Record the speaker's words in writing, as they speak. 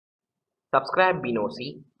Subscribe Be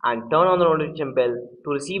Nosy and turn on the notification bell to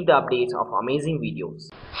receive the updates of amazing videos.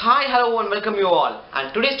 Hi, hello and welcome you all,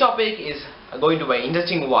 and today's topic is going to be an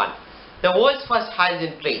interesting one. The world's first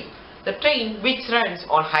hydrogen train. The train which runs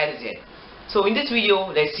on hydrogen. So in this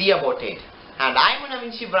video, let's see about it. And I'm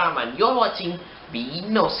Navin Shivram and you're watching Be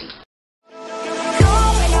Nosy.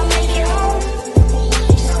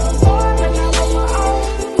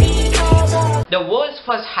 The world's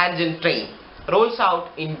first hydrogen train rolls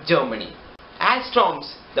out in Germany.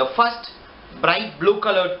 Alstom's, the first bright blue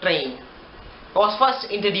colored train, was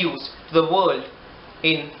first introduced to the world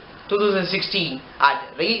in 2016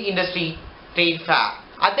 at Rail Industry Trade Fair.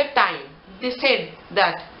 At that time, they said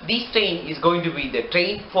that this train is going to be the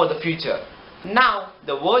train for the future. Now,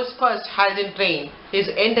 the world's first hydrogen train is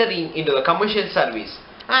entering into the commercial service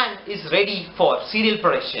and is ready for serial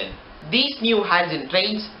production. These new hydrogen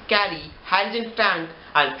trains carry hydrogen tank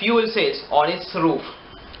and fuel cells on its roof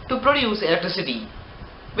to produce electricity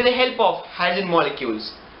with the help of hydrogen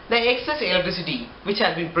molecules. The excess electricity which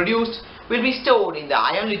has been produced will be stored in the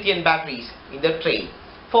ion lithium batteries in the train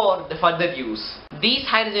for the further use. These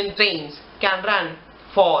hydrogen trains can run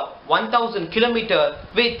for 1000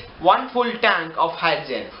 km with one full tank of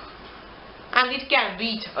hydrogen, and it can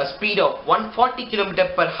reach a speed of 140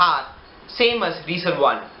 km per hour, same as diesel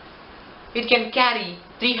one. It can carry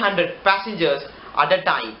 300 passengers at a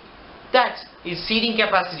time. That its seating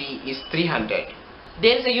capacity is 300.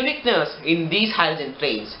 There is a uniqueness in these hydrogen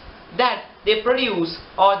trains that they produce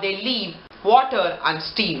or they leave water and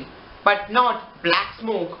steam, but not black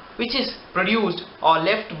smoke which is produced or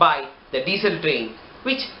left by the diesel train,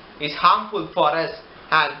 which is harmful for us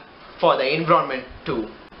and for the environment too.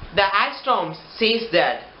 The Alstom says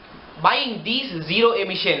that buying these zero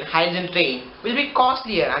emission hydrogen train will be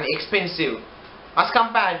costlier and expensive as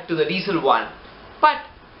compared to the diesel one. But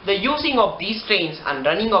the using of these trains and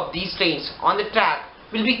running of these trains on the track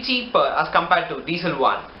will be cheaper as compared to diesel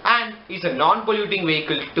one, and is a non-polluting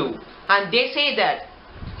vehicle too. And they say that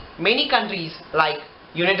many countries like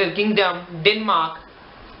United Kingdom, Denmark,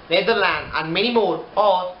 Netherlands and many more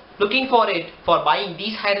are looking for it for buying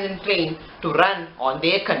these hydrogen trains to run on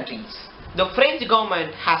their countries. The French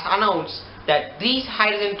government has announced that these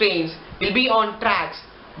hydrogen trains will be on tracks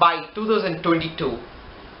by 2022.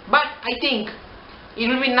 But I think it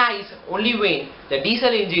will be nice only when the diesel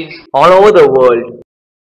engines All over the world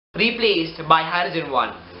replaced by hydrogen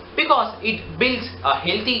one, because it builds a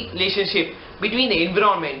healthy relationship between the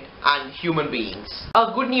environment and human beings.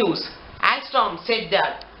 Good news, Alstom said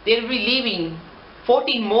that they will be leaving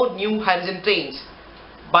 14 more new hydrogen trains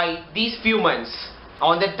by these few months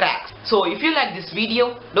on the tracks. So if you like this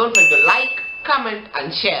video, don't forget to like, comment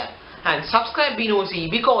and share, and subscribe Be Nosy,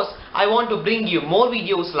 because I want to bring you more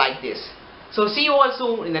videos like this. So see you all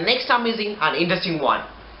soon in the next amazing and interesting one.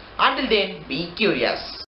 Until then, be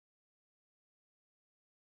curious.